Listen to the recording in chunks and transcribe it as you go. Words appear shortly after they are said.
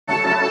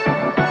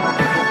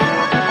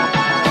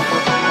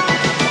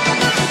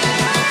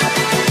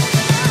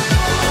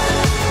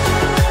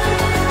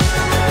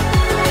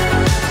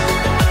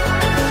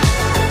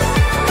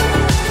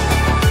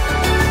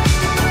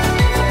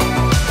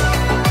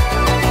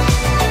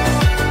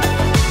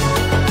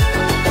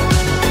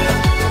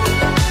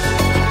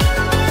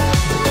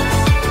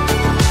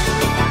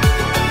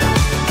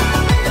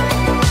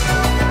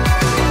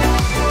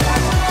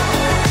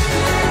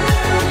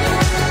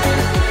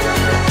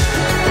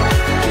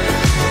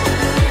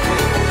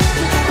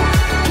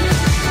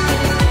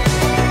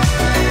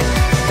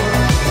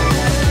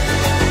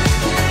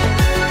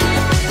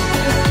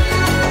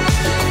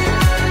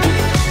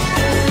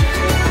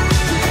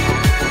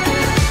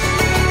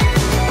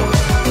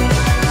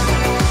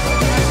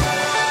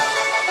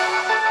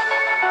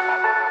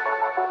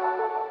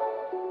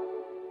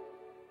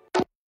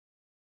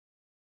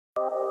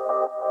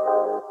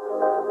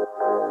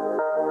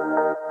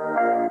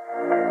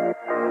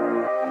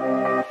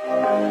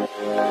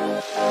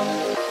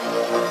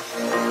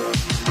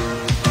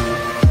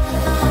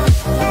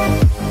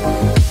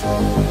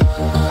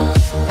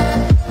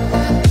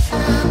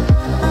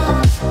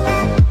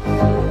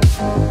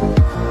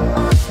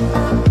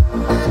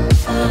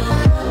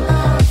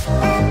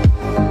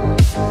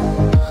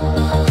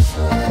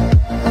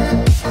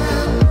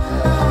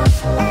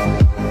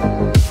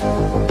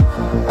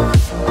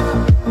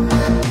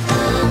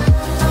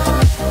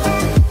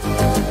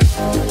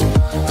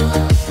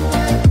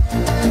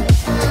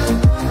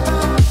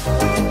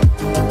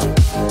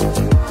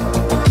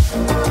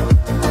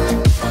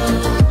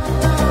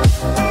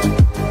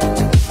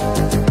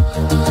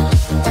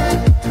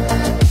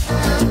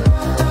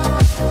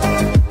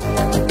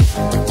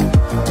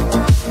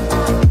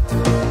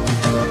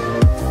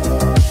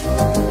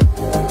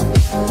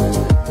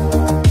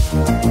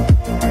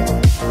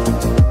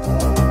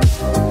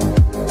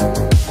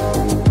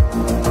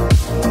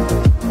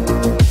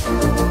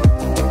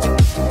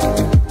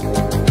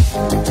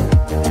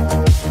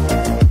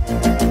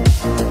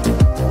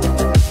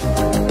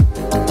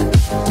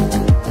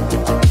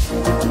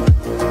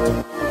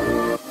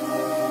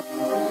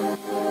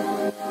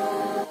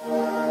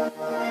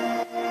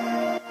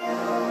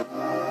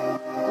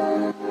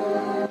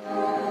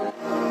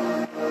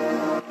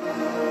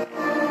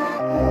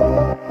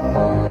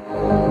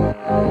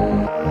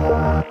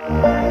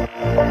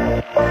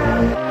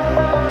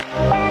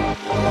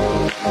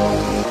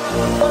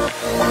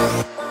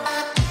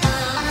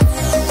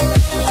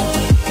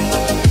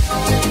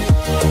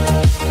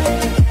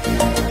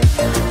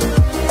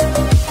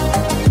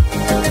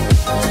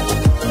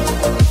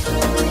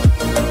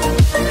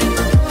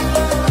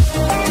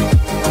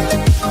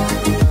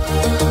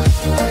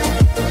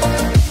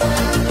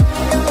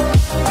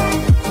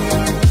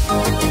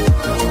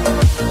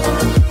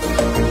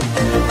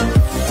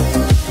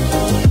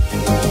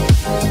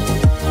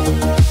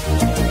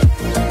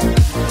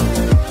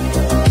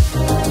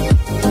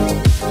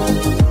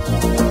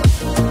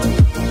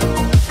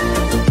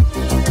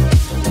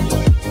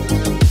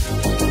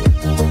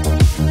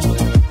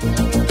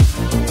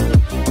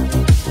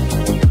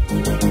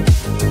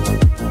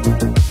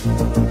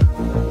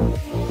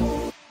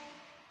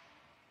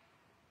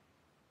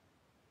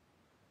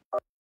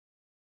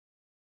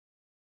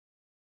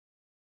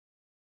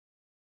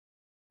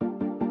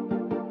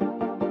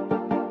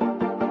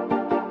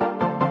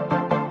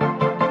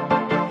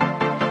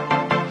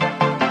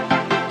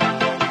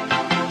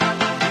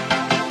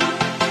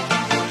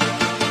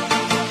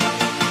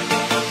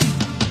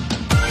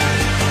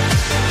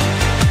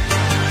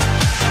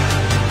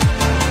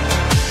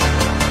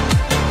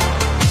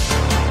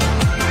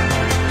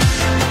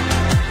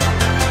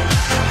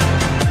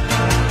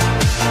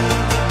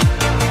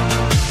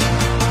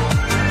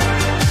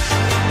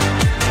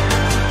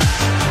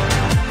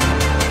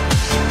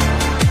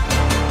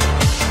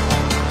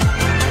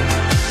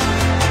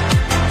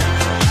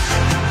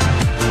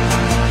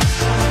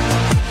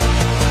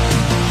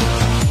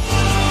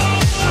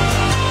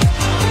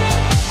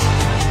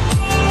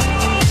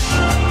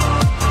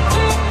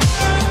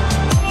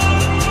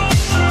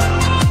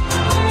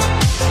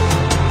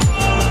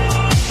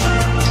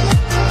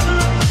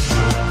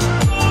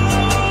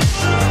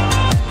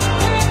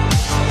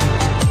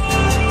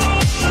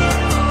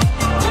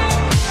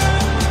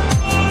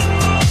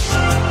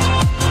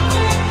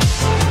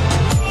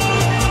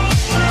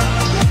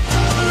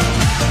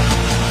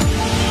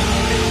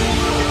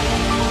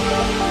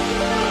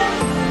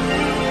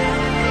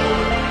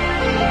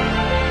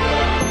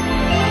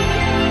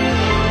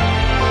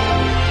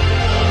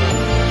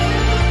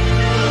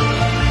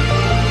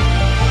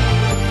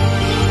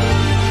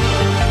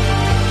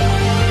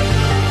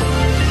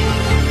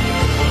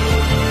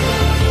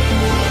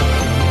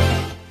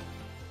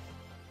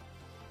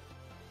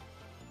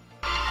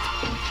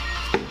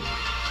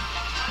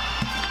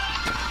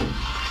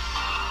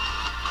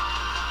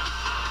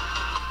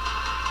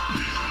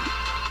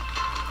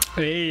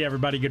Hey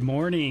everybody, good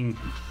morning.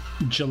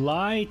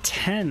 July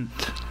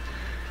 10th.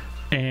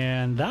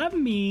 And that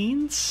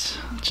means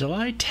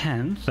July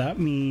 10th, that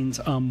means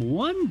I'm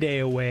 1 day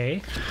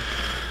away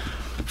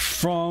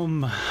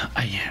from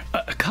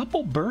a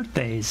couple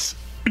birthdays.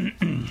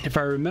 If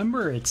I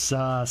remember, it's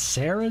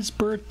Sarah's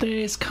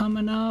birthday is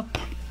coming up.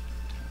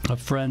 A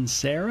friend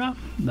Sarah,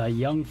 a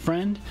young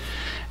friend,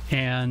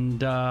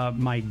 and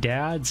my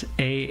dad's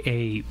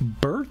AA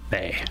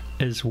birthday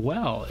as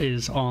well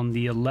is on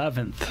the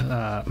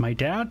 11th. My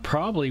dad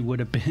probably would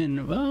have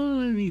been, well,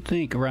 let me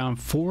think, around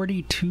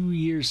 42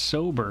 years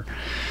sober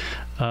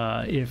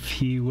if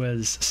he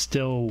was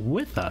still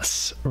with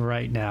us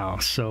right now.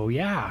 So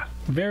yeah,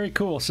 very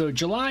cool. So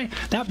July,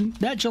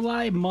 that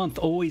July month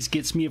always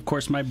gets me. Of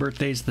course, my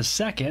birthday's the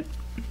 2nd.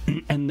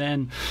 And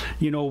then,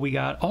 you know, we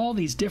got all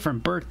these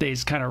different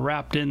birthdays kind of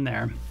wrapped in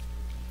there.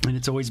 And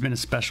it's always been a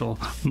special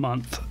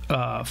month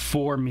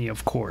for me,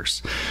 of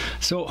course.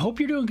 So hope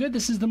you're doing good.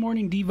 This is the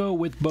Morning Devo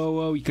with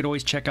Bo. You could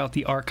always check out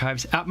the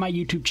archives at my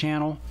YouTube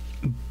channel,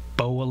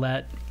 Bo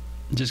Willette.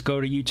 Just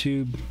go to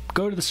YouTube,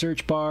 go to the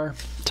search bar,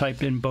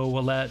 type in Beau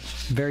Willett,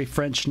 very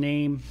French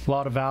name, a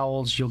lot of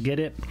vowels, you'll get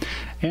it.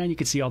 And you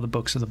can see all the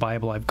books of the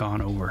Bible I've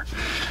gone over.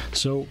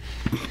 So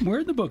we're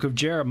in the book of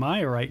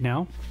Jeremiah right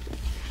now.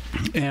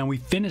 And we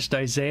finished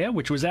Isaiah,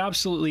 which was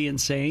absolutely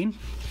insane.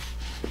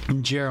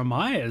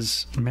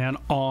 Jeremiah's, man,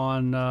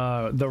 on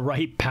the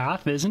right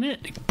path, isn't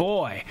it?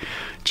 Boy,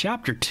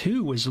 chapter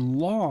 2 was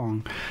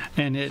long,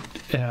 and it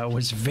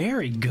was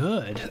very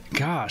good.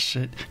 Gosh,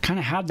 it kind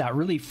of had that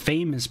really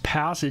famous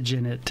passage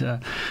in it,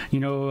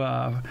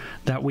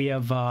 that we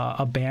have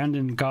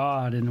abandoned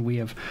God, and we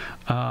have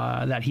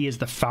that He is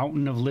the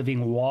fountain of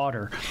living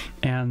water.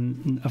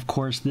 And, of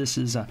course, this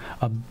is a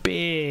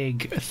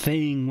big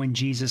thing when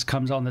Jesus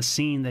comes on the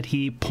scene, that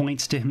He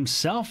points to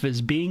Himself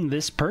as being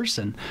this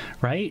person,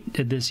 right?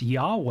 This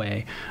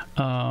Yahweh.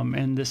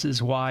 And this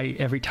is why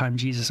every time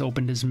Jesus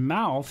opened His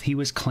mouth, He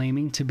was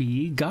claiming to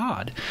be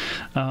God.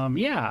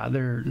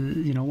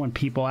 When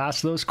people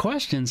ask those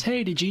questions,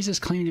 hey, did Jesus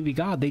claim to be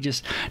God? They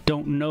just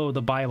don't know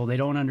the Bible. They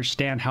don't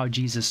understand how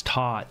Jesus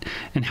taught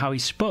and how He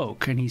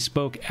spoke. And He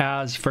spoke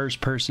as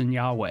first person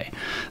Yahweh.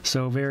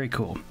 So very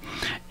cool.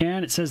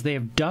 And it says they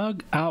have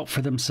dug out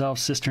for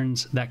themselves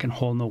cisterns that can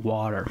hold no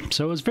water.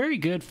 So it was very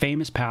good,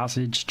 famous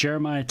passage,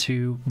 Jeremiah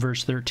 2,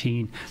 verse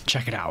 13.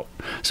 Check it out.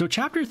 So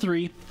chapter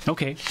 3,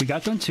 okay, we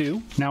got done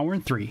 2. Now we're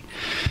in 3.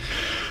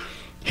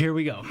 Here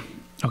we go.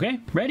 Okay,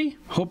 ready?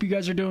 Hope you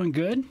guys are doing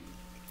good.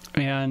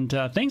 And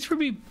thanks for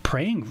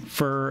praying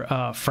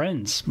for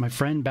friends, my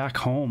friend back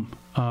home.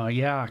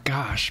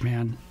 Gosh,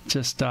 man,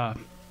 just a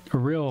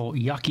real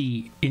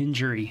yucky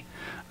injury.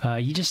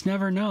 You just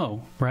never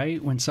know,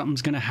 right, when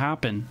something's going to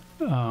happen.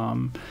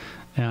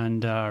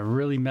 And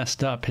really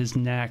messed up his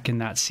neck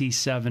and that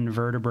C7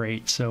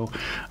 vertebrae. So,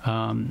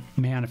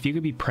 man, if you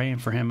could be praying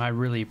for him, I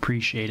really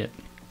appreciate it.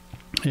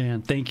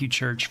 And thank you,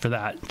 church, for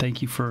that.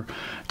 Thank you for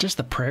just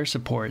the prayer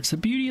support. It's the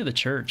beauty of the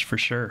church, for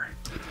sure.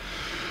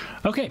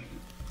 Okay,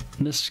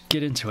 let's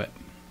get into it.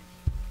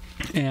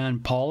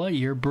 And Paula,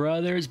 your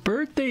brother's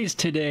birthday's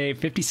today,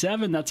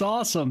 57. That's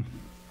awesome.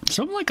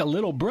 So I'm like a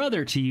little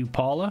brother to you,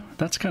 Paula.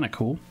 That's kind of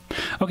cool.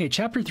 Okay,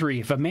 chapter 3.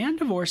 If a man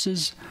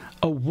divorces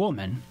a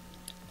woman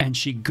and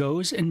she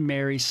goes and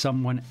marries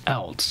someone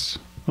else.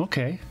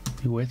 Okay,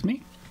 you with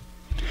me?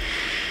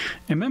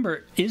 And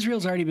remember,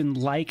 Israel's already been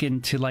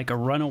likened to like a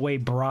runaway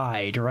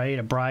bride, right?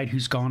 A bride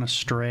who's gone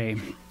astray.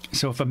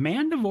 So if a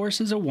man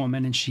divorces a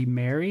woman and she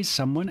marries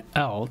someone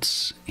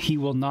else, he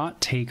will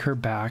not take her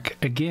back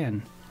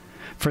again,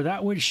 for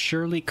that would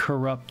surely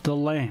corrupt the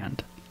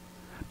land.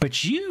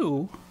 But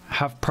you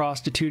have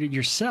prostituted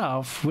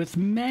yourself with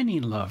many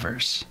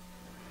lovers.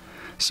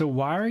 So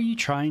why are you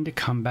trying to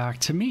come back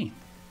to me?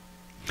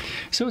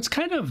 So it's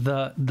kind of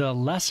the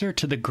lesser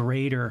to the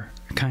greater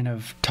kind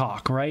of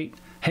talk, right?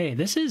 Hey,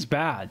 this is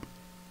bad,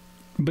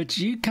 but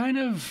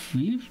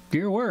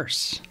you're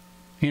worse,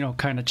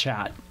 kind of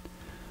chat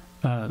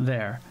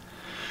there.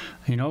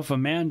 If a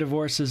man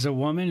divorces a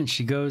woman and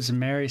she goes and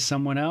marries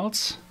someone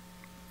else,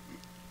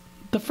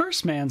 the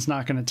first man's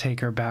not going to take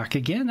her back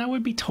again. That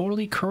would be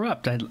totally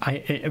corrupt.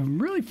 I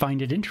really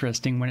find it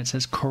interesting when it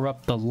says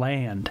corrupt the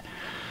land.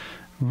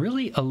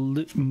 Really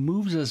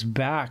moves us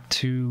back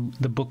to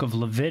the book of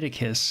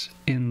Leviticus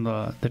in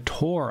the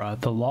Torah,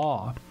 the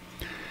law.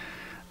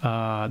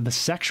 The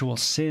sexual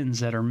sins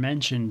that are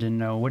mentioned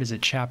in,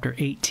 chapter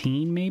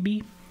 18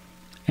 maybe?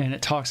 And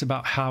it talks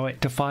about how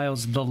it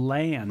defiles the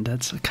land.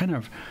 That's kind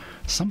of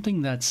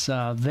something that's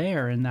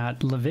there in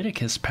that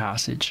Leviticus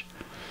passage.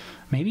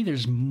 Maybe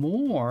there's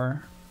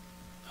more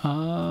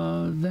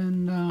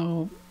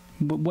than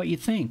what you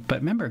think. But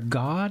remember,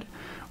 God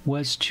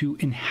was to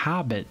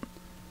inhabit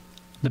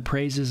the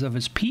praises of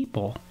His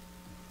people.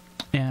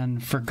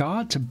 And for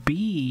God to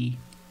be,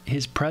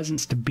 His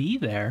presence to be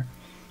there,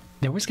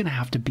 there was going to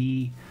have to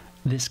be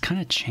this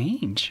kind of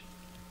change,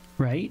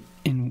 right,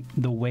 in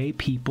the way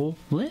people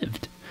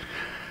lived.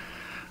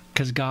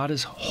 Because God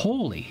is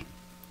holy,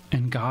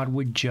 and God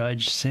would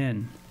judge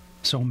sin.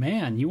 So,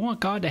 man, you want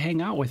God to hang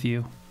out with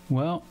you?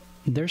 Well,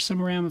 there's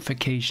some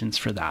ramifications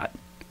for that.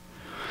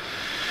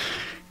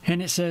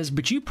 And it says,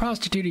 but you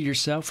prostituted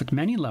yourself with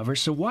many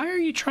lovers, so why are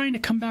you trying to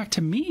come back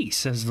to me,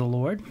 says the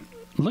Lord?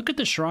 Look at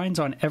the shrines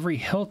on every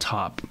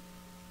hilltop.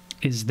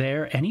 Is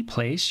there any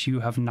place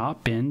you have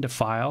not been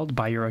defiled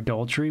by your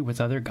adultery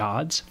with other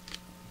gods?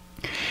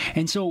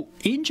 And so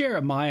in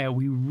Jeremiah,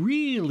 we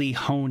really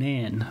hone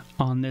in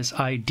on this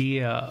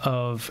idea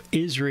of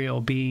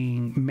Israel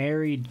being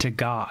married to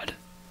God,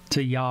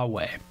 to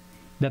Yahweh,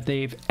 that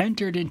they've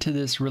entered into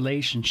this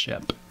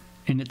relationship,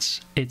 and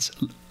it's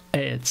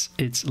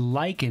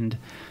likened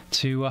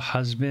to a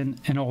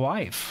husband and a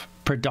wife,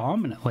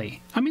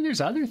 predominantly. I mean,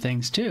 there's other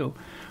things too,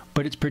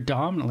 but it's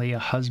predominantly a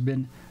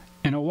husband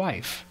and a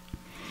wife.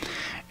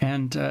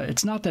 And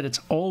it's not that it's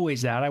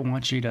always that. I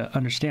want you to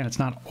understand it's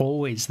not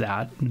always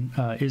that.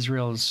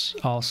 Israel's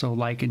also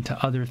likened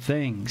to other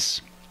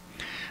things.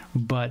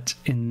 But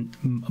in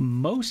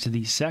most of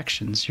these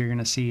sections, you're going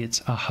to see it's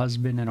a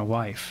husband and a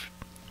wife.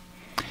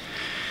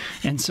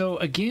 And so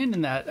again,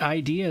 in that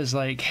idea is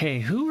like, hey,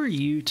 who are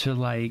you to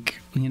like,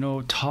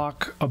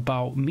 talk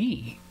about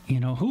me?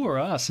 Who are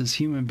us as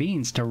human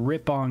beings to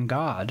rip on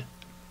God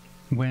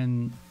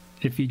when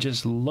if you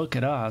just look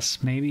at us,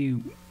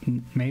 maybe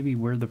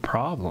we're the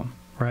problem,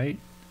 right?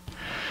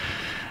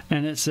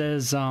 And it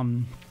says,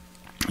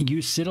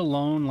 you sit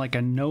alone like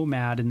a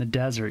nomad in the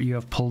desert. You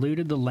have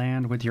polluted the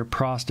land with your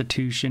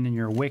prostitution and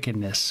your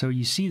wickedness. So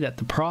you see that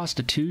the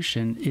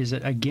prostitution is,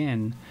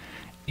 again,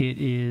 it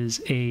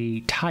is a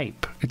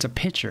type, it's a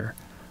picture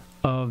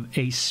of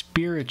a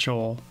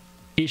spiritual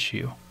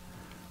issue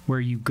where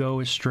you go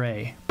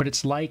astray. But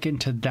it's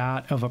likened to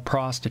that of a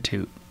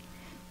prostitute,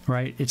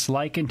 right? It's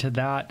likened to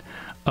that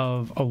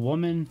of a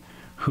woman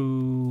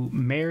who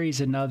marries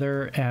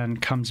another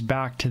and comes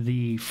back to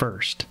the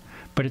first.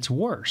 But it's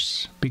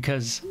worse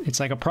because it's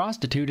like a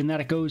prostitute in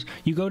that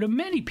you go to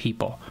many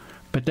people,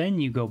 but then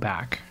you go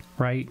back,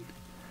 right,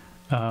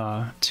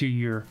 to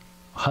your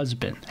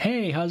husband.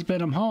 Hey,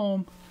 husband, I'm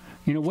home.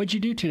 What'd you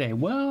do today?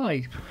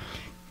 Well,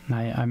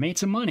 I made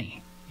some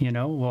money.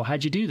 Well,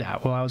 how'd you do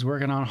that? Well, I was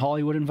working on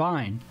Hollywood and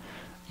Vine,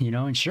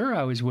 and sure,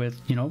 I was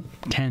with,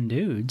 10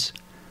 dudes,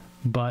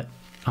 but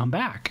I'm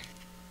back,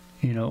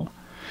 that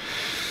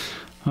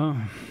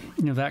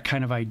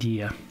kind of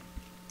idea.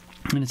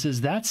 And it says,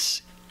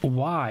 that's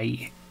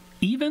why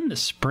even the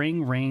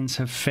spring rains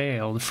have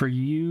failed, for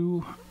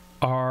you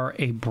are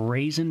a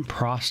brazen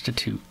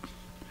prostitute.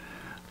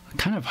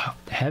 Kind of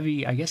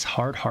heavy, I guess,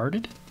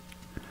 hard-hearted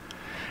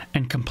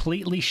and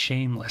completely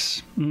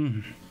shameless.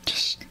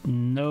 Just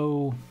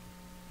no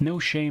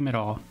shame at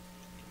all.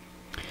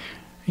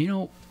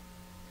 It's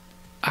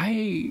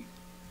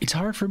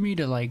hard for me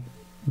to like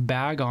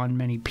bag on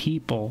many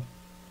people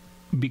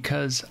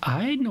because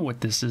I know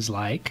what this is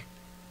like.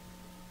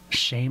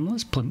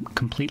 Shameless,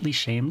 completely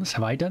shameless.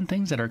 Have I done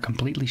things that are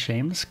completely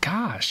shameless?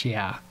 Gosh,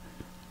 yeah.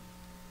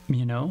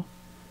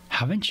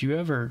 Haven't you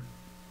ever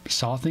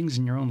saw things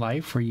in your own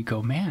life where you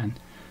go, man,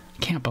 I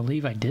can't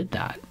believe I did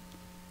that,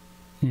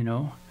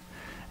 And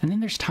then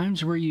there's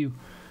times where you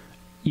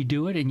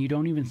do it and you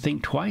don't even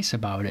think twice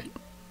about it.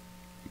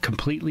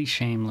 Completely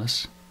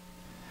shameless.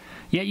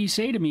 Yet you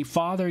say to me,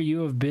 Father,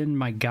 you have been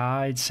my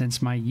guide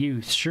since my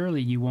youth.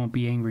 Surely you won't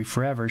be angry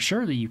forever.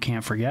 Surely you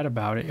can't forget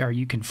about it, or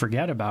you can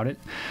forget about it.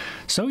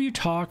 So you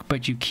talk,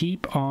 but you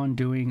keep on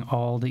doing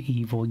all the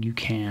evil you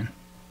can.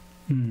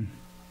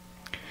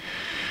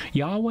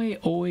 Yahweh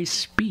always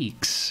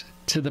speaks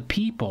to the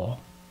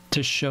people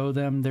to show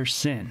them their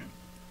sin.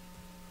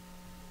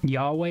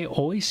 Yahweh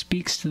always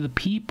speaks to the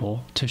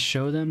people to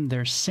show them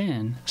their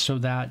sin so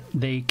that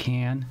they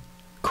can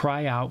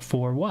cry out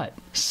for what?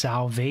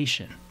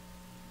 Salvation.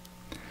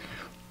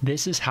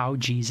 This is how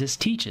Jesus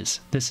teaches.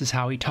 This is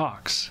how he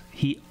talks.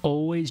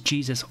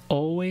 Jesus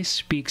always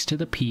speaks to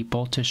the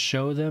people to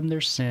show them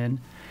their sin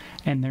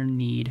and their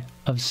need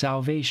of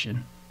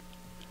salvation.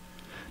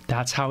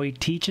 That's how he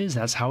teaches.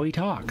 That's how he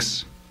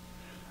talks.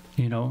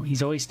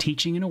 He's always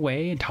teaching in a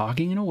way and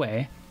talking in a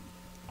way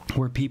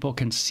where people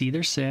can see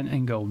their sin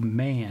and go,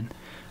 man,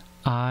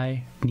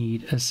 I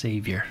need a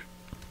Savior.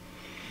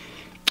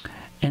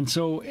 And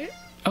so,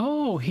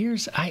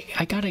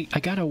 I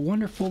got a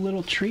wonderful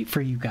little treat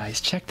for you guys.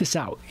 Check this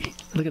out.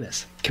 Look at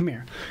this. Come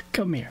here.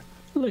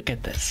 Look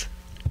at this.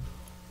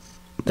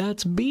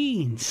 That's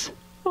Beans.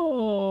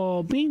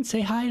 Oh, Beans,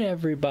 say hi to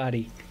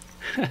everybody.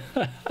 There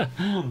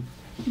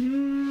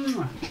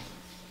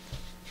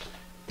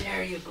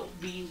you go,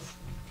 Beans.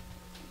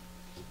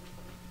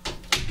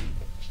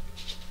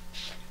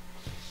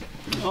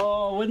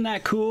 Oh, wasn't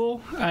that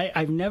cool?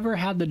 I've never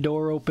had the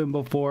door open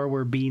before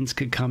where Beans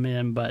could come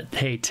in, but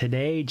hey,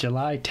 today,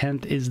 July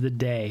 10th, is the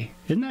day.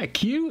 Isn't that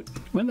cute?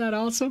 Wasn't that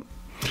awesome?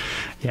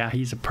 Yeah,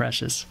 he's a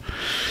precious.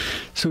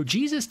 So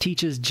Jesus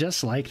teaches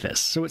just like this.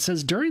 So it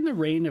says, during the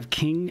reign of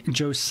King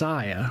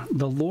Josiah,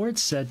 the Lord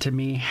said to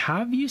me,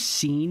 have you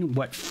seen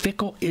what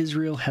fickle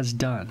Israel has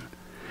done?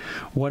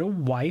 What a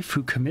wife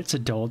who commits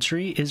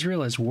adultery.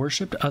 Israel has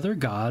worshipped other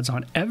gods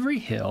on every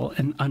hill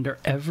and under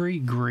every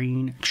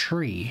green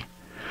tree.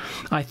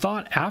 I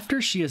thought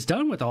after she has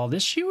done with all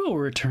this, she will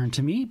return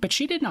to me, but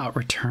she did not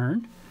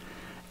return.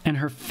 And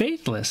her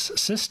faithless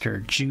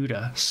sister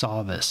Judah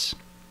saw this.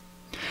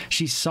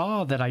 She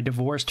saw that I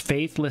divorced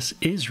faithless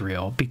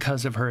Israel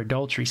because of her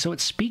adultery. So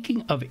it's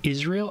speaking of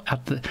Israel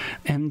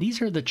and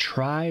these are the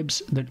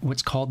tribes,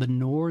 what's called the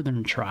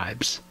northern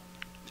tribes.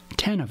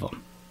 10 of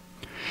them.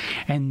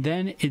 And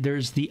then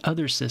there's the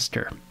other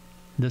sister,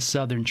 the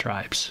southern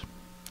tribes,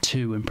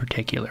 2 in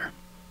particular.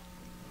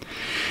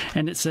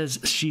 And it says,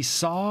 she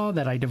saw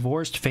that I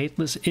divorced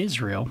faithless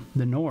Israel,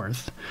 the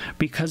north,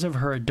 because of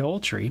her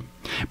adultery,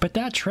 but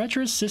that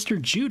treacherous sister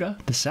Judah,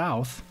 the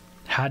south,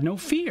 had no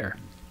fear.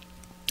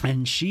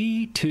 And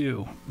she,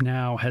 too,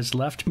 now has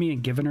left me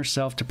and given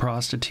herself to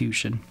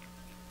prostitution.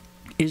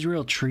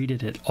 Israel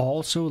treated it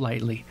all so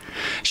lightly.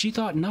 She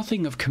thought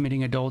nothing of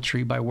committing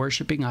adultery by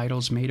worshiping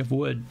idols made of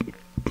wood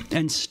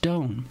and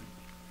stone.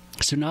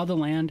 So now the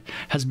land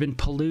has been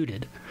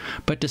polluted.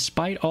 But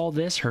despite all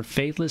this, her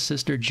faithless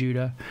sister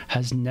Judah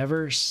has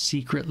never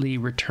secretly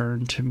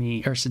returned to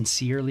me, or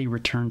sincerely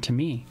returned to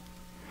me.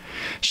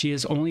 She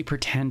has only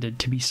pretended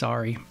to be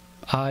sorry.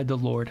 I, the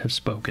Lord, have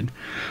spoken.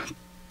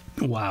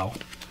 Wow.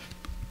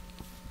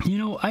 You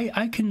know,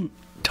 I can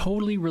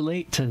totally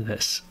relate to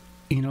this.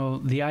 You know,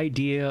 the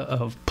idea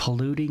of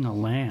polluting a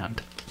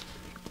land.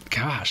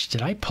 Gosh,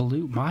 did I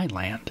pollute my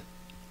land?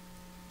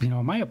 You know,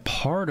 am I a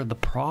part of the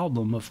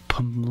problem of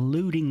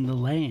polluting the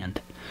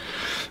land?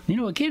 You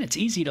know, again, it's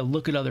easy to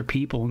look at other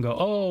people and go,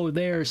 oh,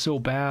 they're so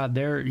bad.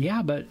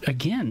 Yeah, but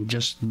again,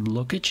 just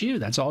look at you.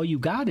 That's all you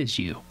got is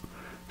you.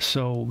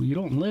 So you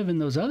don't live in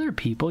those other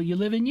people, you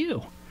live in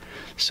you.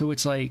 So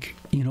it's like,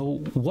 you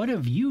know, what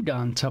have you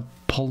done to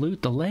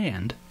pollute the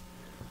land?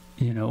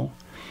 You know,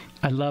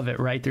 I love it,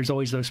 right? There's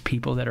always those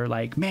people that are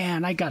like,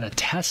 man, I got a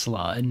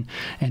Tesla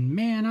and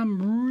man,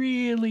 I'm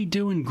really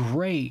doing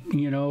great,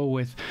 you know,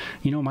 with,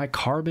 you know, my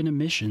carbon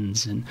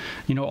emissions and,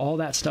 you know, all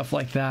that stuff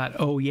like that.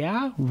 Oh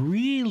yeah?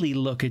 Really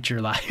look at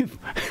your life.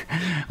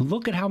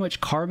 Look at how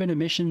much carbon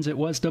emissions it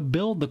was to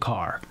build the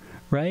car,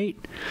 right?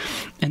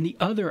 And the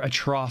other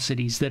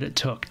atrocities that it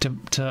took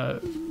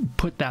to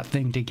put that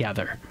thing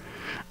together.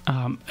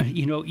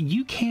 You know,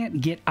 you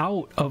can't get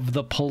out of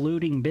the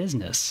polluting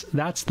business.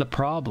 That's the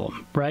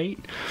problem, right?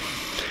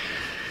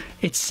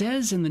 It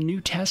says in the New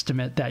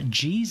Testament that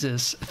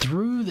Jesus,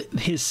 through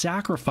his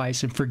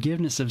sacrifice and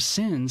forgiveness of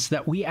sins,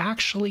 that we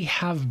actually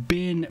have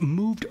been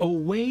moved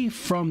away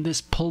from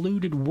this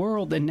polluted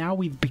world, and now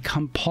we've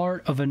become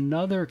part of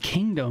another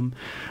kingdom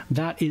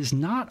that is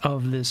not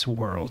of this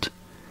world.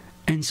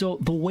 And so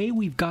the way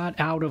we've got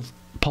out of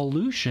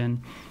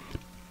pollution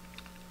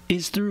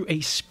is through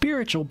a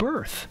spiritual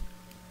birth.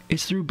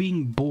 It's through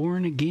being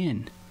born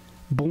again,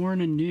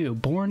 born anew,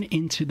 born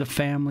into the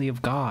family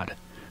of God,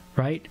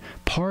 right?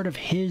 Part of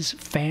his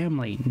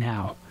family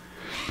now.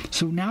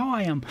 So now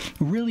I am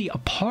really a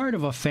part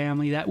of a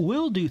family that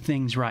will do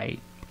things right,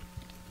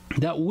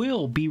 that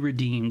will be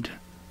redeemed.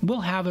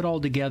 We'll have it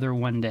all together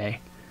one day.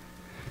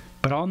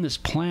 But on this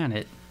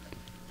planet,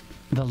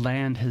 the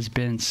land has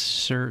been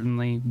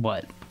certainly,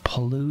 what?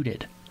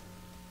 Polluted.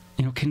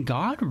 You know, can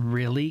God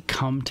really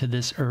come to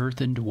this earth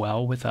and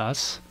dwell with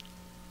us?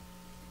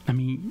 I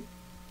mean,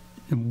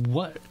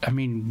 what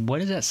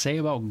does that say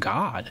about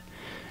God?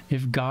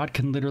 If God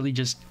can literally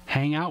just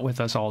hang out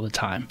with us all the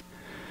time.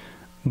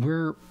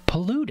 We're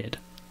polluted,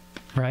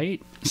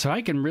 right? So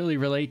I can really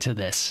relate to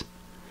this.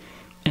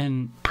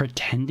 And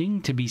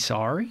pretending to be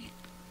sorry?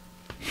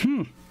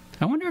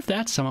 I wonder if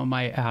that's some of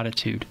my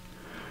attitude.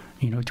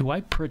 You know, do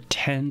I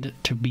pretend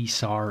to be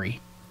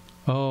sorry?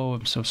 Oh,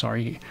 I'm so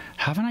sorry.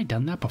 Haven't I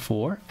done that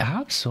before?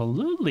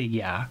 Absolutely,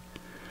 yeah.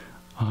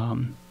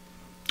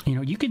 You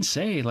know, you can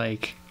say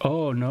like,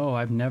 oh no,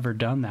 I've never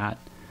done that.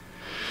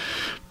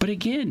 But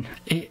again,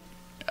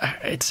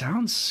 it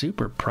sounds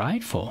super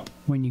prideful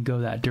when you go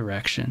that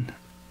direction.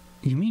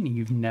 You mean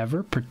you've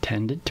never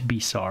pretended to be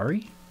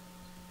sorry?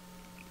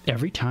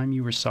 Every time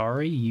you were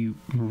sorry, you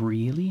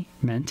really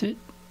meant it?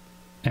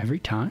 Every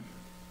time?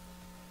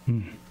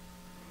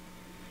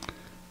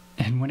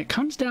 And when it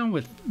comes down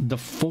with the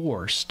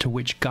force to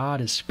which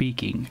God is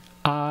speaking,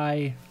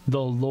 I,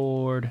 the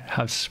Lord,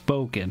 have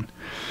spoken.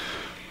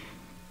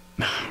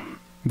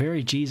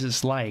 Very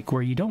Jesus-like,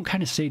 where you don't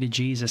kind of say to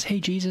Jesus, hey,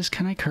 Jesus,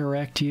 can I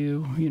correct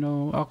you? You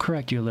know, I'll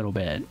correct you a little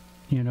bit.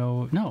 You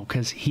know, no,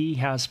 because he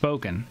has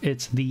spoken.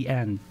 It's the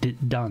end,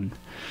 done,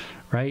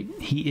 right?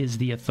 He is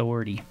the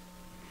authority.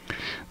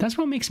 That's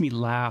what makes me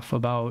laugh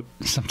about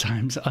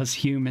sometimes us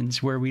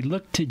humans, where we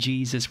look to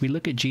Jesus, we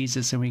look at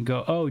Jesus and we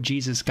go, oh,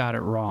 Jesus got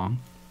it wrong.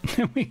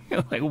 We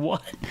go like,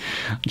 what?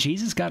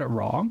 Jesus got it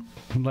wrong?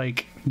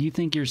 Like, you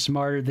think you're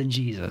smarter than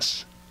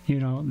Jesus. You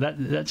know,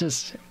 that's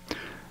just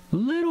a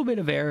little bit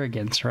of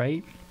arrogance,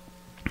 right?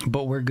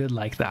 But we're good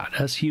like that.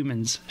 Us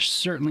humans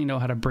certainly know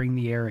how to bring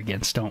the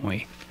arrogance, don't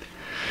we?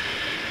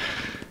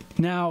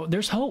 Now,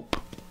 there's hope.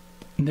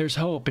 There's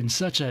hope in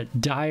such a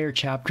dire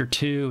chapter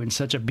 2 and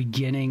such a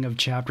beginning of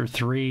chapter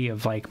 3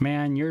 of like,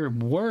 man, you're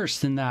worse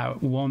than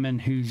that woman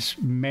who's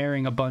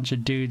marrying a bunch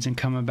of dudes and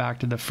coming back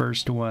to the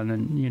first one.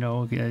 And, you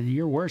know,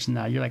 you're worse than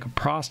that. You're like a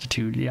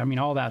prostitute. I mean,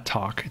 all that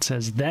talk. It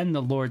says, then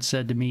the Lord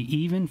said to me,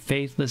 even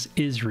faithless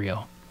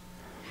Israel,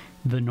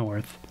 the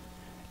north,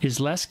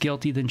 is less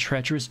guilty than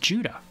treacherous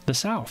Judah, the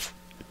south.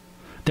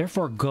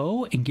 Therefore,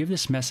 go and give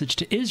this message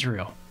to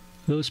Israel,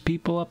 those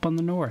people up on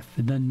the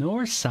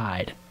north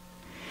side.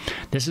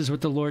 This is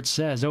what the Lord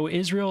says. O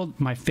Israel,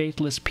 my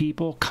faithless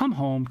people, come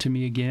home to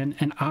me again,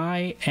 and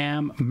I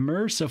am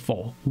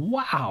merciful.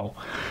 Wow.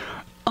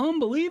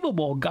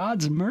 Unbelievable.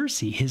 God's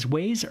mercy. His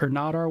ways are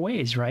not our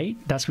ways, right?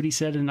 That's what he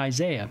said in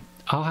Isaiah.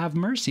 I'll have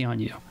mercy on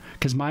you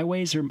because my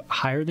ways are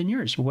higher than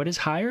yours. What is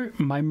higher?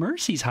 My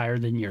mercy's higher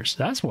than yours.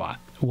 That's what?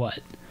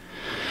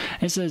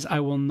 It says, I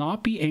will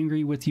not be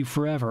angry with you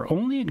forever.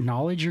 Only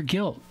acknowledge your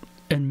guilt.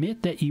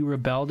 Admit that you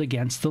rebelled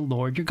against the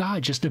Lord your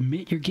God. Just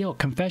admit your guilt.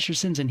 Confess your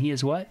sins. And he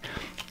is what?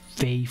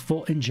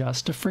 Faithful and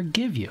just to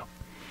forgive you.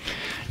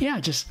 Yeah,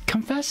 just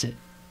confess it.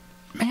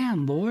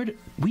 man, Lord,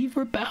 we've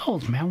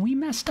rebelled, man. We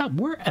messed up.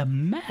 We're a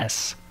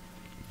mess.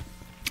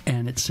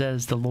 And it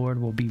says the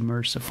Lord will be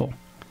merciful.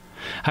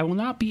 I will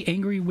not be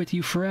angry with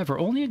you forever.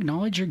 Only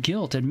acknowledge your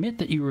guilt. Admit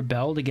that you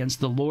rebelled against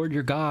the Lord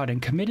your God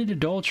and committed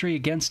adultery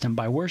against him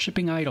by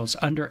worshiping idols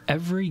under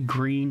every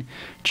green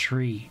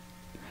tree.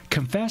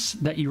 Confess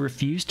that you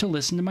refuse to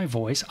listen to my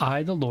voice.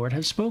 I, the Lord,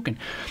 have spoken.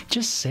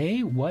 Just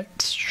say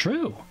what's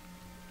true.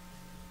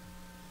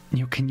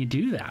 Can you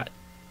do that?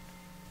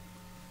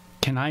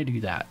 Can I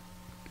do that?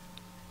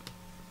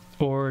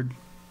 Or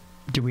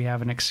do we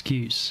have an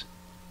excuse?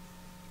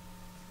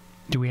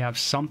 Do we have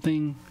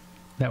something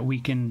that we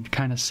can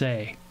kind of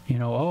say,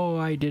 oh,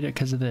 I did it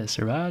because of this,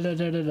 or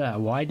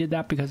well, I did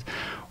that because,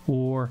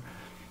 or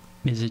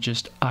is it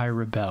just I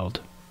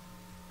rebelled?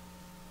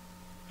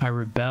 I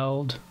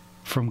rebelled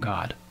from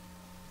God.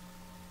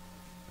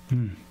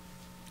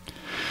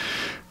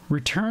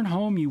 Return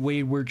home, you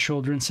wayward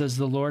children, says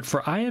the Lord,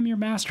 for I am your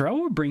master. I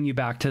will bring you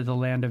back to the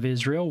land of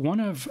Israel,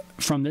 one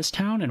from this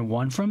town and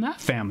one from that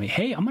family.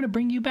 Hey, I'm going to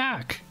bring you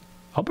back.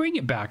 I'll bring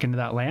you back into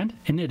that land.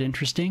 Isn't it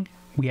interesting?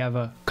 We have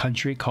a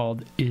country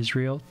called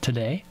Israel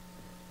today.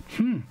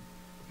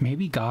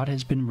 Maybe God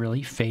has been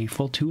really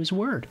faithful to his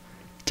word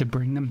to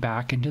bring them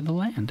back into the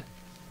land.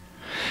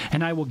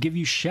 And I will give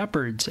you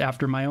shepherds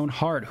after my own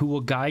heart who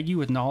will guide you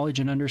with knowledge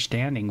and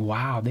understanding.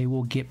 Wow, they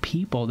will get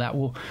people that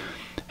will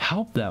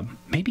help them.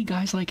 Maybe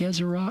guys like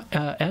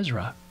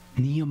Ezra,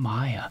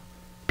 Nehemiah,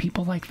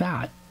 people like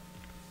that.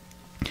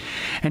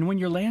 And when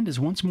your land is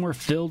once more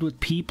filled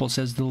with people,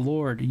 says the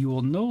Lord, you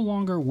will no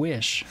longer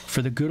wish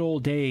for the good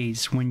old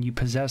days when you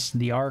possessed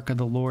the ark of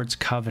the Lord's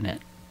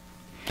covenant.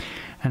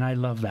 And I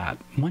love that.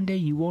 One day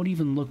you won't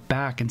even look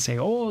back and say,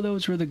 oh,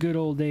 those were the good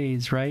old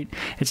days, right?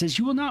 It says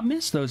you will not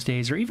miss those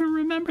days or even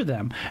remember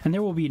them, and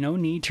there will be no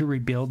need to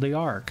rebuild the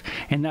ark.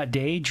 In that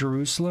day,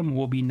 Jerusalem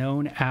will be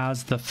known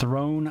as the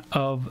throne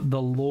of the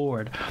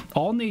Lord.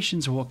 All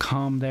nations will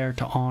come there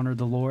to honor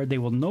the Lord. They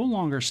will no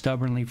longer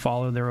stubbornly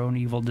follow their own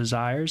evil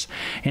desires.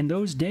 In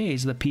those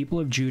days, the people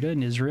of Judah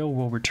and Israel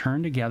will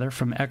return together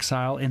from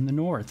exile in the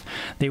north.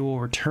 They will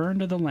return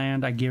to the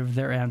land I give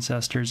their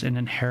ancestors and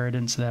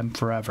inheritance them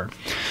forever.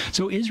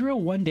 So Israel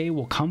one day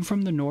will come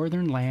from the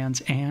northern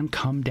lands and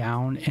come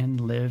down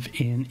and live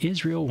in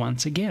Israel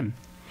once again.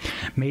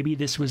 Maybe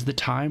this was the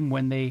time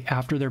when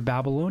after their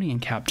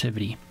Babylonian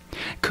captivity.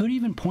 Could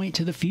even point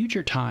to the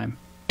future time,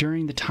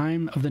 during the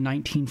time of the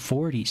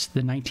 1940s,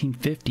 the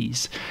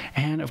 1950s,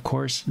 and of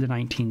course the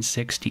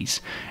 1960s.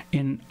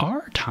 In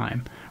our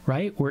time,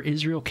 right, where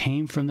Israel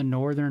came from the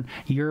northern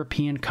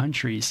European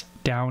countries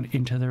down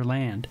into their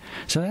land.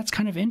 So that's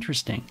kind of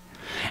interesting.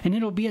 And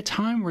it'll be a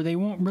time where they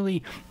won't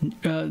really,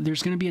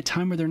 there's going to be a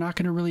time where they're not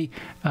going to really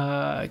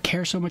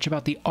care so much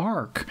about the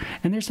ark.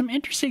 And there's some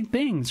interesting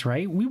things,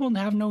 right? We will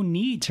have no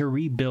need to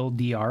rebuild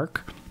the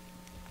ark,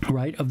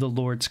 right, of the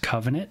Lord's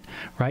covenant,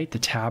 right, the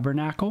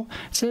tabernacle.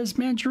 It says,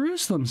 man,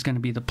 Jerusalem's going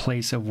to be the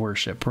place of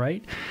worship,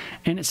 right?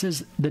 And it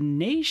says the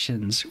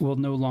nations will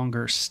no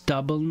longer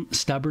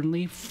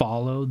stubbornly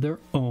follow their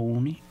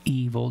own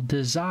evil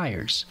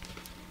desires.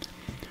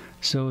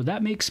 So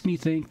that makes me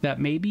think that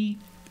maybe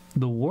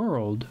the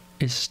world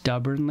is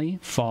stubbornly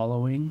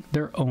following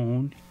their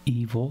own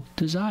evil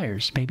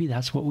desires. Maybe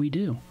that's what we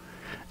do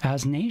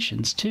as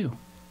nations too.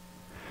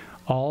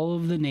 All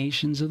of the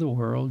nations of the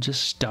world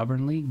just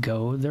stubbornly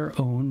go their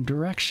own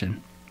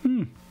direction.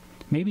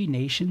 Maybe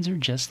nations are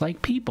just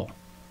like people,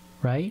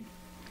 right?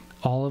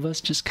 All of us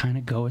just kind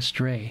of go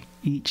astray,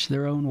 each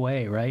their own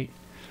way, right?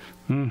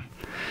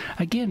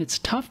 Again, it's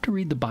tough to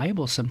read the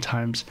Bible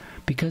sometimes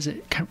because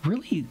it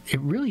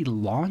really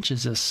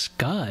launches a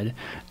scud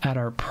at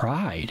our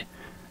pride.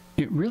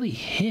 It really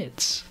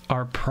hits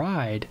our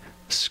pride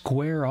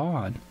square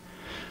on.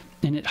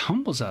 And it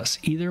humbles us.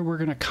 Either we're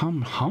going to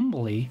come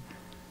humbly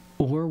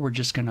or we're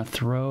just going to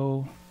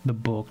throw the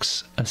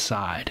books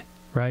aside,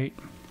 right?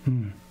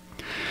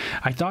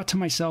 I thought to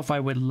myself, I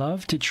would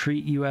love to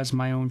treat you as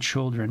my own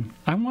children.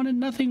 I wanted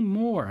nothing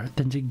more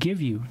than to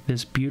give you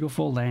this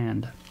beautiful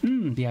land.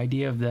 The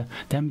idea of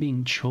them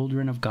being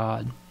children of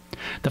God.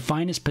 The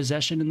finest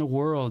possession in the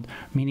world,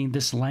 meaning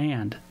this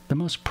land. The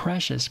most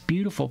precious,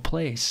 beautiful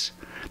place.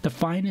 The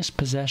finest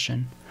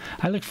possession.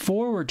 I look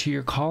forward to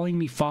your calling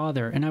me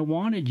Father, and I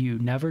wanted you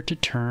never to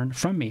turn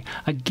from me.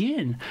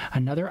 Again,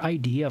 another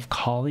idea of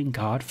calling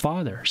God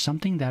Father,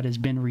 something that has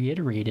been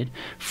reiterated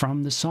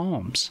from the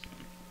Psalms.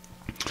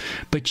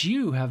 But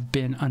you have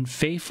been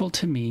unfaithful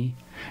to me,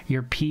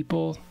 your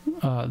people,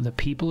 the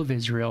people of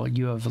Israel.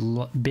 You have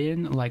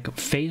been like a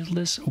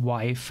faithless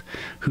wife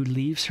who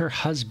leaves her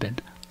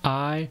husband.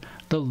 I,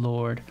 the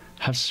Lord,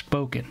 have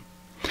spoken.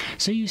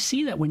 So you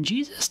see that when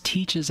Jesus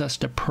teaches us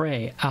to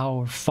pray,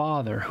 our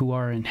Father who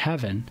are in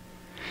heaven,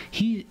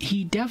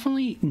 he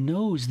definitely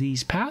knows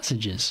these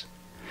passages.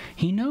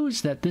 He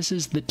knows that this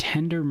is the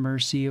tender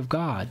mercy of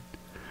God,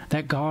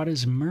 that God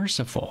is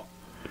merciful,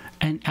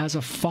 and as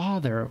a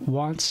father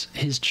wants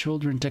his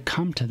children to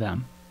come to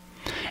them.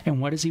 And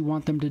what does he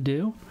want them to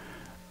do?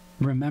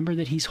 Remember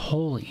that he's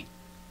holy.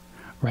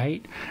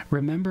 right?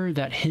 Remember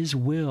that his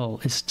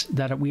will is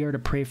that we are to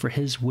pray for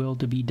his will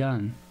to be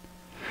done.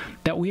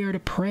 That we are to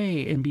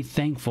pray and be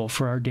thankful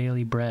for our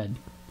daily bread.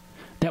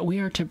 That we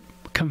are to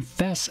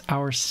confess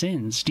our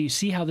sins. Do you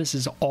see how this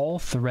is all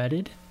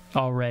threaded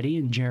already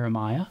in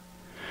Jeremiah?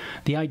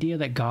 The idea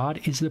that God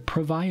is the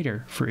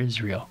provider for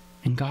Israel,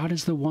 and God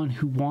is the one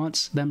who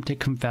wants them to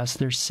confess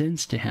their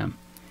sins to him.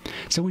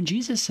 So when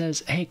Jesus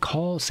says, hey,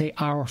 say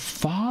our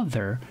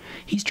Father,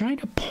 he's trying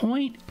to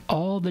point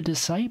all the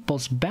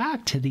disciples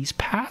back to these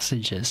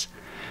passages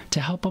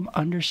to help them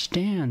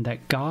understand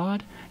that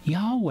God,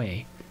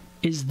 Yahweh,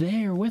 is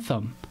there with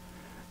them,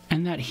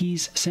 and that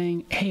he's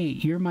saying, hey,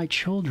 you're my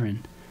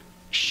children.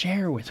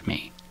 Share with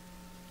me.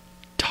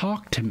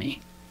 Talk to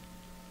me.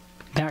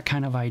 That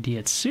kind of idea.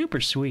 It's super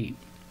sweet.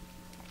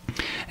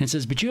 And it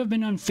says, but you have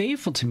been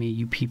unfaithful to me,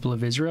 you people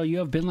of Israel. You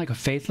have been like a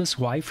faithless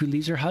wife who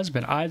leaves her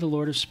husband. I, the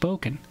Lord, have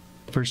spoken.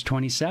 Verse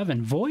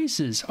 27,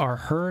 voices are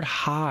heard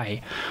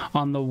high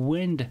on the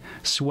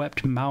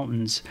wind-swept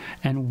mountains,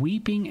 and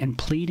weeping and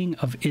pleading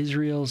of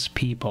Israel's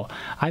people.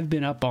 I've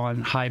been up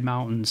on high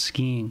mountains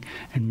skiing,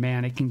 and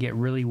man, it can get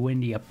really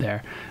windy up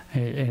there.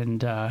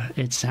 And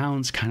it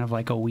sounds kind of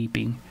like a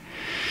weeping.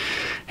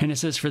 And it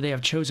says, for they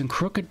have chosen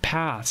crooked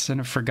paths and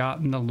have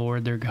forgotten the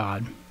Lord their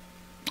God.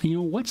 You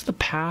know, what's the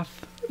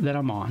path that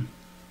I'm on?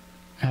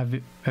 Have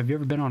you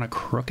ever been on a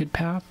crooked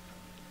path?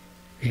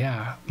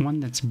 Yeah,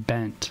 one that's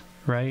bent,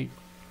 right?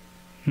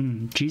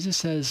 Jesus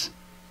says,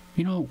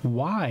 you know,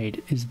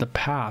 wide is the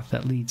path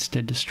that leads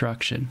to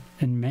destruction,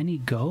 and many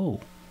go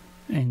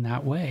in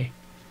that way.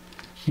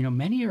 You know,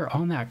 many are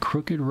on that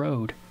crooked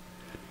road.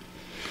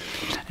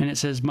 And it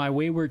says, my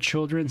wayward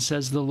children,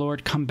 says the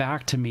Lord, come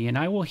back to me, and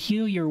I will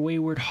heal your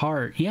wayward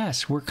heart.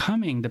 Yes, we're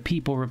coming, the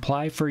people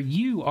reply, for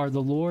you are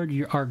the Lord,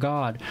 our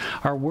God.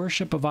 Our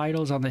worship of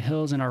idols on the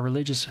hills and our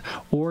religious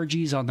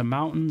orgies on the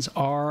mountains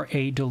are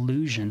a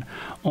delusion.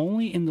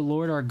 Only in the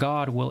Lord our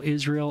God will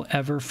Israel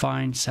ever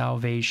find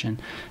salvation.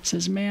 It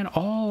says, man,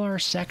 all our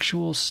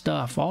sexual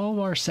stuff, all of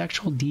our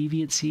sexual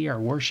deviancy, our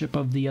worship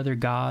of the other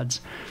gods,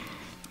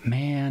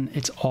 man,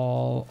 it's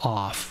all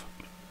off.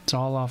 It's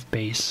all off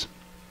base.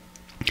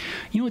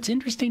 You know, it's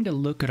interesting to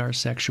look at our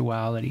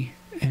sexuality,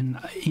 and,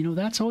 you know,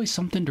 that's always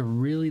something to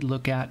really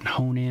look at and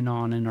hone in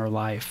on in our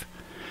life.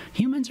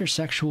 Humans are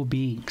sexual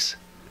beings,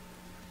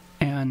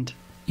 and,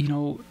 you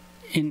know,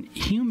 in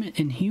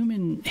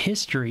human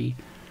history,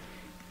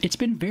 it's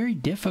been very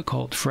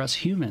difficult for us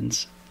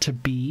humans to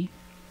be,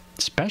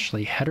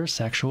 especially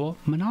heterosexual,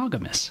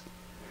 monogamous.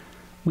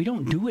 We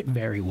don't do it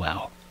very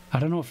well. I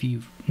don't know if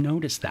you've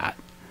noticed that.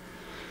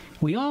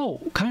 We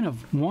all kind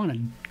of want to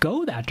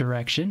go that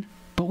direction,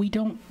 but we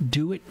don't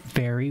do it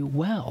very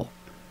well.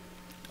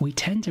 We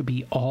tend to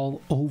be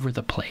all over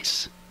the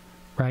place,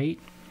 right?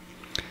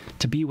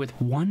 To be with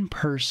one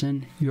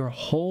person your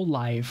whole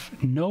life,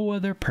 no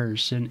other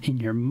person, in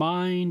your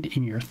mind,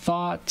 in your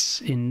thoughts,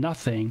 in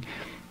nothing,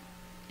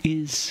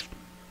 is,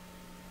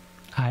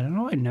 I don't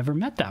know, I never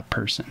met that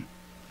person,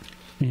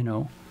 you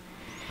know?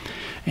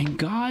 And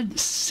God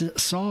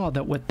saw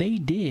that what they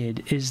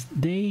did is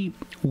they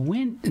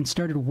went and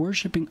started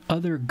worshiping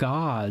other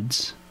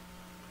gods.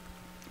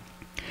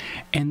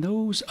 And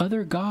those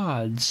other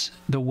gods,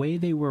 the way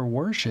they were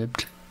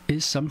worshipped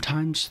is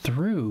sometimes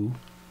through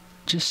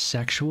just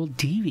sexual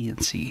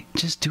deviancy,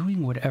 just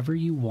doing whatever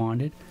you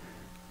wanted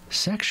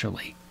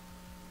sexually.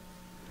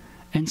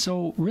 And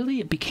so really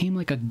it became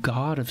like a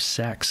god of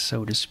sex,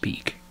 so to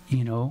speak,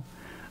 you know,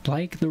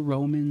 like the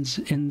Romans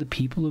and the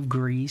people of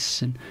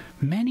Greece and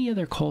many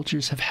other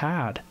cultures have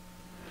had.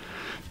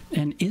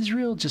 And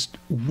Israel just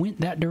went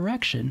that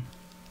direction.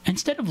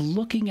 Instead of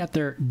looking at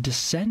their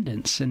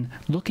descendants and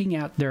looking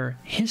at their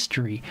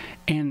history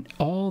and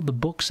all the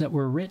books that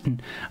were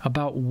written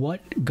about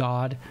what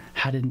God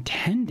had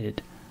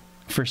intended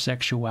for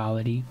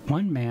sexuality,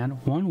 one man,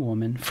 one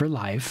woman for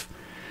life,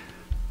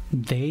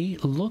 they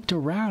looked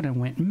around and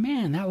went,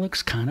 man, that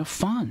looks kind of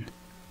fun.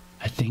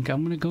 I think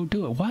I'm going to go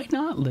do it. Why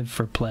not live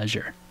for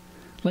pleasure?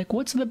 Like,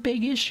 what's the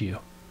big issue?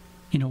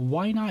 You know,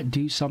 why not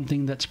do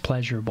something that's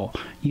pleasurable?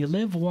 You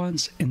live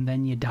once and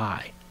then you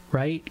die.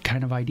 Right?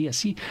 Kind of idea.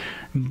 See,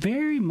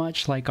 very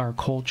much like our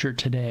culture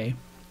today,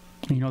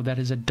 you know, that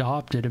has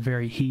adopted a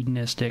very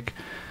hedonistic,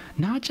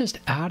 not just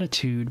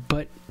attitude,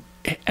 but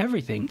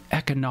everything,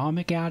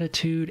 economic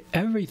attitude,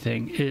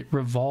 everything. It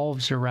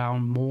revolves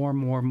around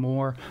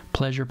more,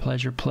 pleasure,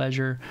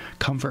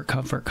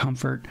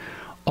 comfort,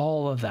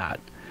 all of that.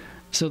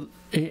 So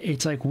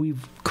it's like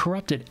we've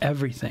corrupted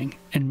everything.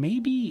 And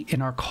maybe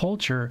in our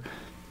culture,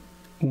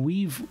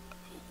 we've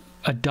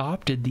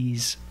adopted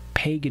these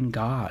pagan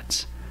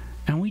gods.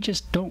 And we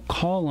just don't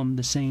call them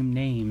the same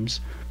names,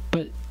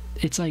 but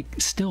it's like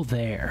still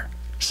there,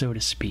 so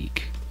to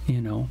speak, you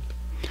know.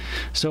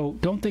 So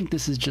don't think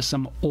this is just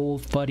some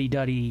old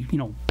fuddy-duddy, you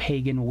know,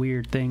 pagan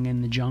weird thing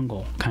in the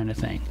jungle kind of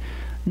thing.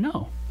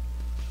 No,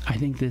 I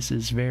think this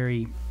is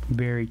very,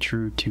 very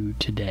true to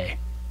today.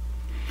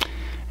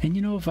 And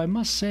you know, if I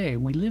must say,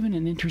 we live in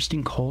an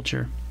interesting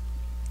culture.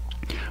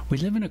 We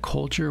live in a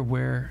culture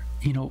where,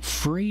 you know,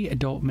 free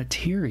adult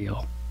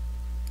material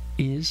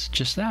is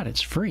just that.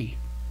 It's free.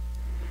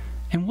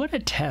 And what a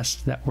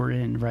test that we're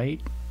in,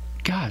 right?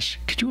 Gosh,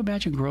 could you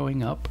imagine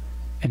growing up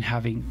and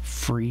having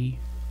free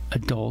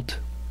adult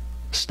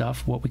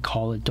stuff, what we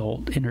call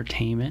adult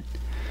entertainment,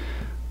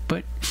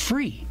 but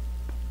free?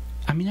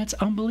 I mean, that's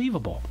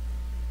unbelievable.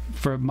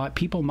 For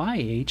people my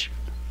age,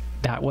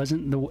 it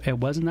wasn't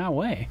that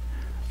way.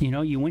 You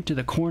know, you went to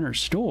the corner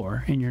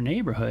store in your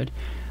neighborhood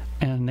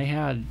and they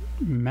had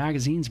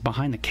magazines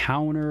behind the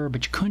counter,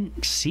 but you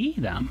couldn't see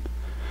them.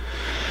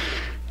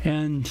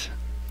 And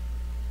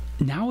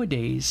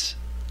nowadays,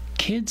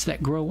 kids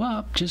that grow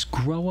up just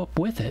grow up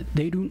with it.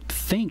 They don't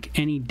think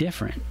any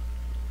different.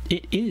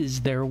 It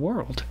is their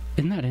world.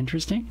 Isn't that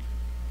interesting?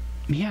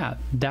 Yeah,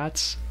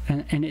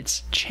 and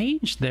it's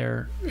changed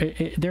their,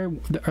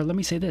 or let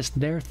me say this,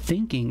 their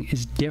thinking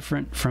is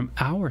different from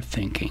our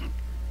thinking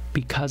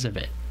because of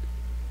it.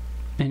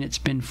 And it's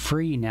been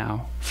free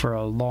now for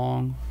a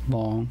long,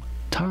 long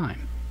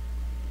time.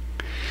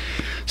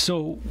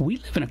 So we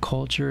live in a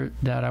culture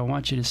that I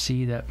want you to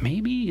see that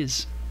maybe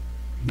is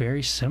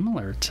very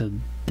similar to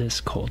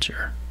this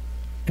culture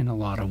in a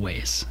lot of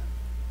ways.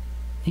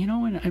 You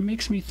know, and it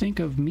makes me think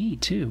of me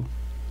too.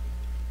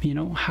 You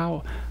know,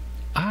 how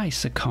I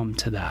succumb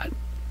to that.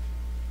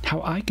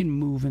 How I can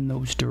move in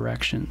those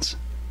directions.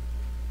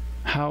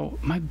 How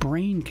my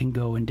brain can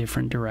go in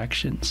different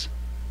directions.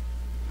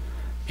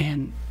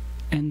 And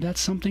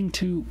that's something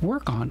to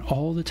work on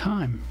all the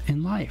time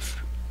in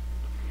life.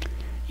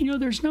 You know,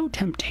 there's no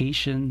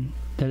temptation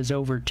that has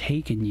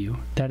overtaken you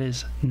that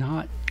is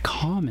not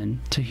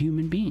common to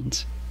human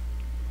beings.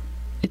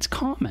 It's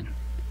common.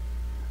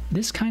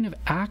 This kind of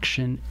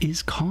action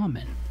is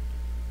common.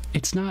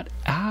 It's not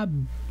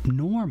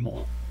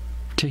abnormal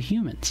to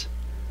humans.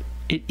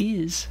 It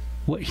is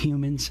what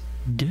humans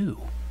do.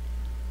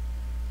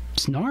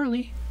 It's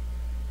gnarly.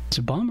 It's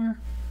a bummer.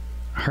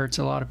 It hurts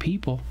a lot of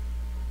people.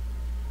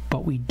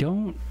 But we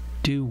don't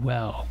do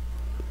well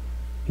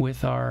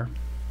with our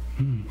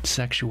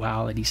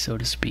sexuality, so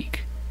to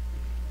speak.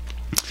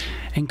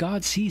 And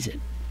God sees it,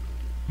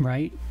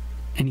 right?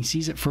 And he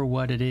sees it for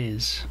what it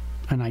is,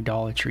 an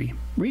idolatry.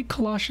 Read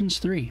Colossians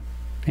 3,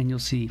 and you'll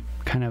see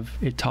kind of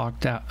it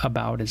talked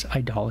about as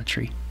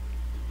idolatry.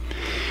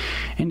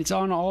 And it's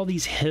on all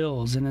these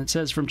hills, and it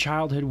says, from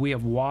childhood we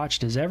have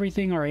watched as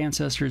everything our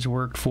ancestors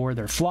worked for,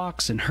 their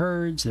flocks and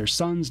herds, their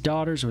sons,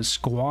 daughters, was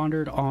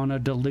squandered on a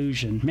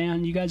delusion.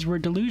 Man, you guys were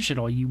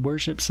delusional. You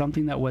worshiped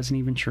something that wasn't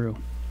even true.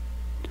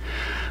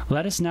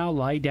 Let us now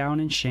lie down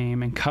in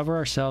shame and cover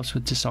ourselves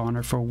with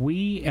dishonor, for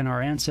we and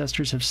our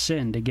ancestors have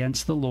sinned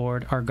against the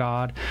Lord our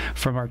God.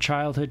 From our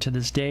childhood to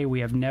this day we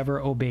have never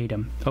obeyed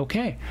him.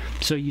 Okay,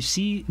 so you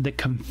see the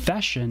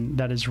confession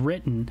that is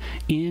written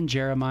in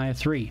Jeremiah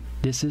 3.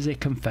 This is a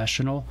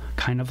confessional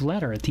kind of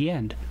letter at the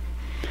end.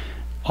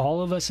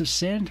 All of us have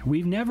sinned.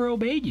 We've never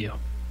obeyed you.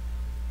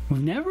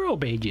 We've never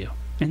obeyed you.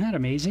 Isn't that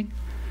amazing?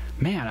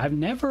 Man, I've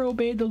never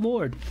obeyed the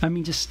Lord. I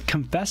mean, just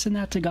confessing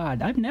that to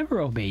God. I've never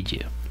obeyed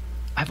you.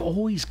 I've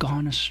always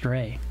gone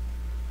astray.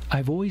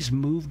 I've always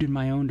moved in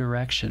my own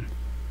direction.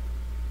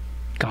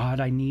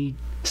 God, I need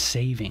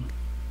saving.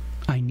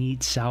 I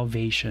need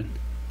salvation.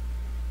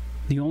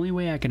 The only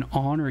way I can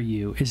honor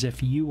you is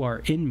if you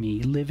are in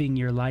me, living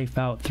your life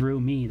out through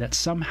me, that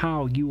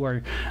somehow you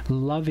are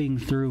loving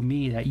through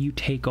me, that you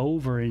take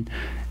over and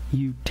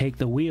you take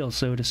the wheel,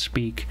 so to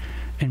speak,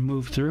 and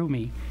move through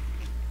me.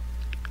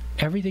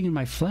 Everything in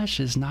my flesh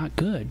is not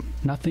good.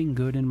 Nothing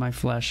good in my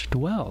flesh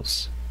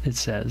dwells, it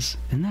says.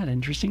 Isn't that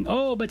interesting?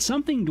 Oh, but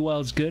something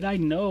dwells good. I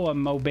know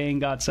I'm obeying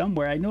God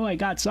somewhere. I know I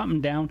got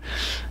something down.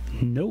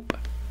 Nope.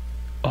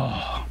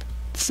 Oh,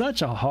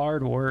 such a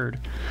hard word.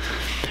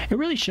 It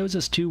really shows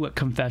us, too, what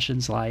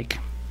confession's like.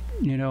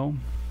 You know,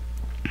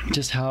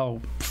 just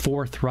how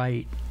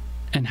forthright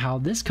and how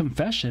this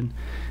confession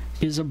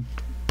is a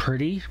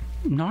pretty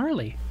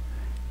gnarly.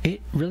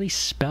 It really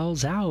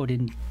spells out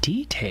in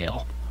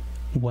detail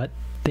what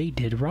they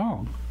did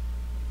wrong,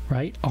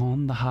 right?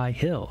 On the high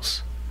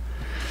hills.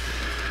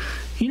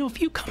 You know,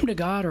 if you come to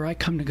God or I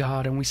come to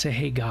God and we say,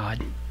 hey,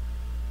 God,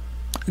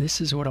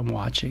 this is what I'm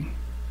watching.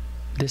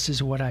 This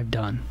is what I've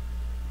done.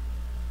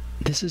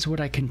 This is what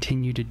I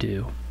continue to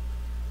do.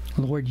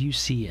 Lord, you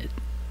see it.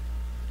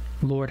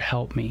 Lord,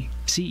 help me.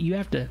 See, you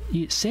have to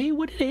say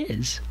what it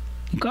is.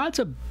 God's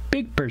a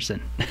big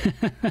person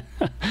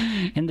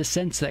in the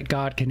sense that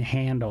God can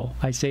handle.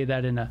 I say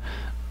that in a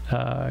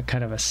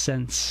kind of a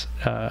sense,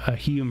 a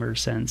humor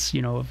sense,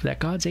 you know, that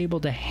God's able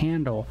to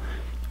handle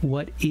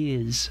what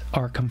is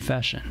our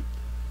confession.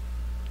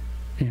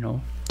 You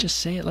know, just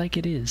say it like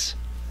it is.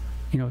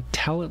 You know,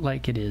 tell it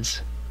like it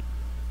is.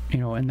 You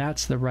know, and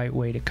that's the right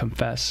way to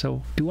confess.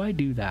 So do I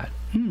do that?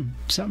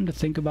 Something to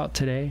think about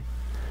today.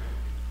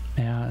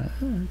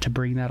 To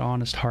bring that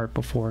honest heart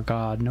before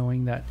God,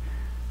 knowing that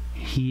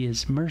he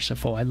is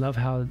merciful. I love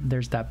how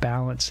there's that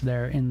balance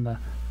there in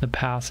the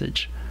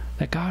passage.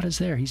 That God is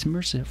there. He's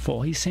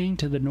merciful. He's saying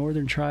to the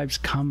northern tribes,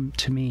 come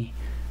to me,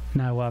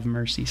 and I will have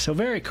mercy. So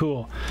very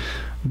cool.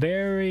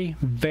 Very,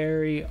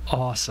 very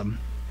awesome.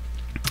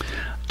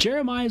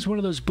 Jeremiah is one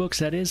of those books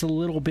that is a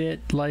little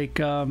bit like,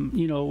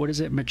 what is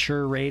it,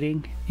 mature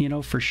rating,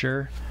 for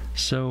sure.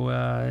 So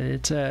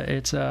it's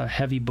a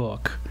heavy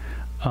book.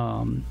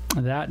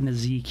 That and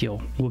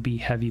Ezekiel will be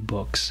heavy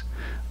books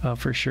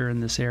for sure in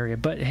this area.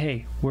 But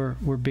hey, we're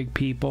big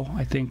people.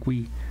 I think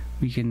we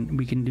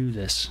can do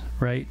this,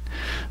 right?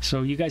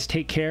 So you guys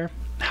take care.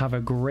 Have a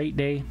great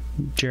day.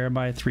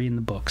 Jeremiah 3 in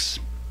the books.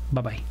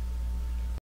 Bye-bye.